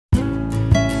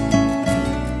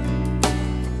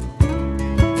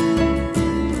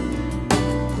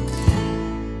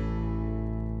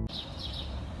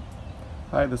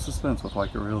Hi, this is Spence with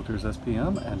Like a Realtors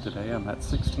SPM, and today I'm at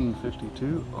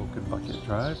 1652 Oaken Bucket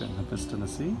Drive in Memphis,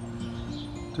 Tennessee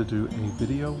to do a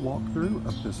video walkthrough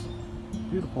of this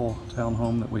beautiful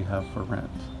townhome that we have for rent.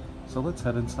 So let's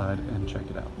head inside and check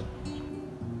it out.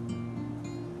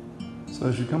 So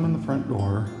as you come in the front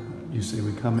door, you see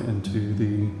we come into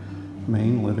the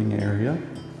main living area.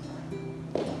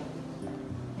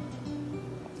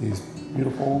 These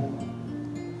beautiful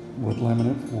wood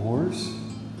laminate floors.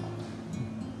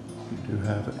 You do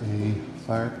have a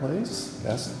fireplace,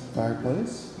 gas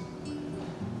fireplace.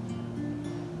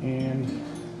 And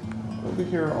over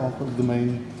here off of the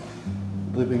main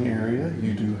living area,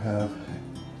 you do have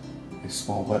a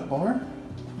small wet bar.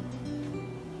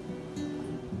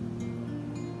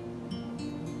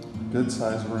 Good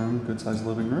size room, good size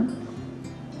living room.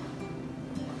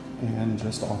 And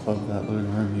just off of that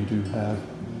living room, you do have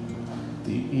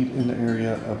the eat-in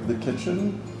area of the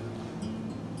kitchen,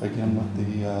 again with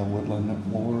the wood laminate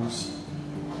floors,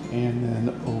 and then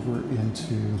over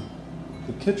into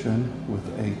the kitchen with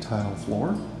a tile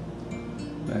floor.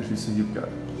 As you see, you've got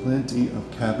plenty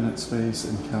of cabinet space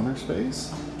and counter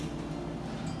space.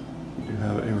 You do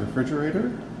have a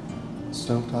refrigerator,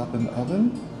 stovetop and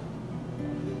oven,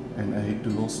 and a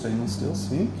dual stainless steel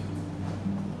sink,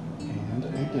 and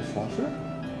a dishwasher.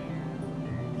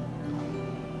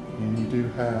 And you do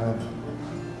have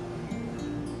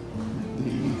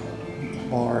the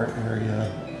bar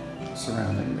area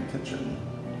surrounding the kitchen.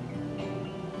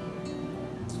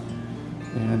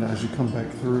 And as you come back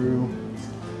through,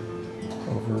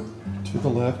 over to the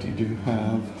left, you do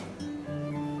have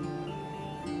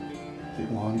the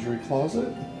laundry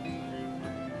closet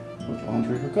with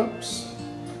laundry hookups.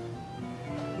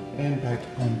 And back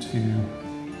into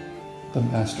the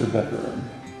master bedroom,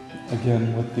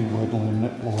 again with the wood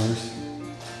laminate floors.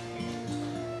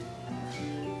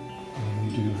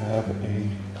 And you do have a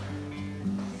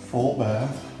full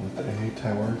bath with a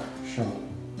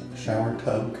shower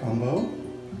tub combo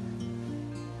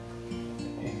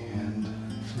and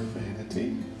your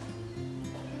vanity.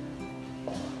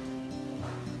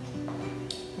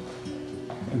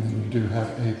 And then you do have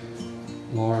a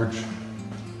large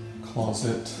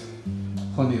closet,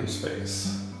 plenty of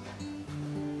space.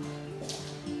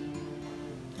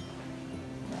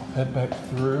 I'll head back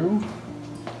through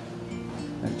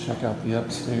and check out the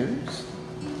upstairs.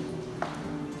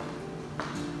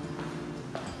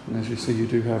 And as you see, you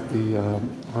do have the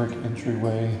brick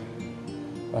entryway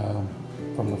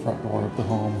from the front door of the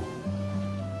home.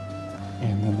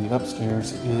 And then the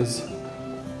upstairs is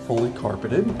fully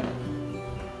carpeted.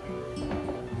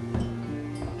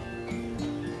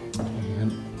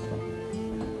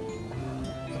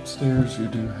 Upstairs you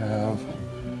do have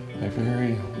a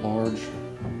very large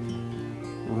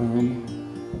room.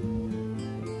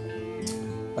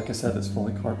 Like I said, it's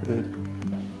fully carpeted.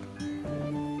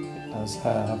 It does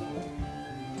have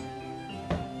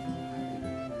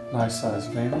a nice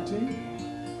sized vanity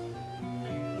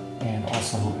and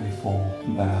also a full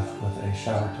bath with a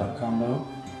shower tub combo.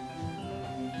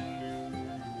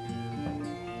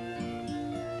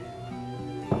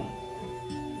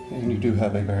 And you do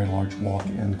have a very large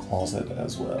walk-in closet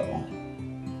as well.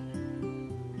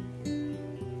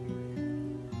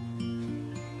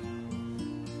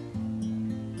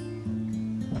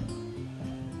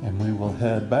 And we will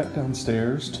head back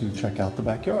downstairs to check out the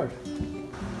backyard.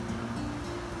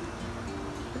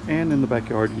 And in the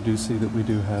backyard, you do see that we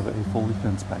do have a fully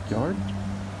fenced backyard.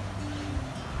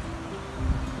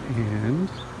 And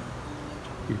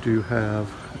you do have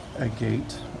a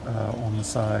gate on the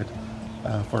side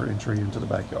for entry into the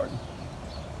backyard.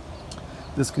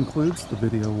 This concludes the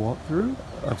video walkthrough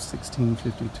of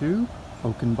 1652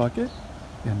 Oaken Bucket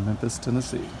in Memphis,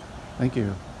 Tennessee. Thank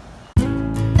you.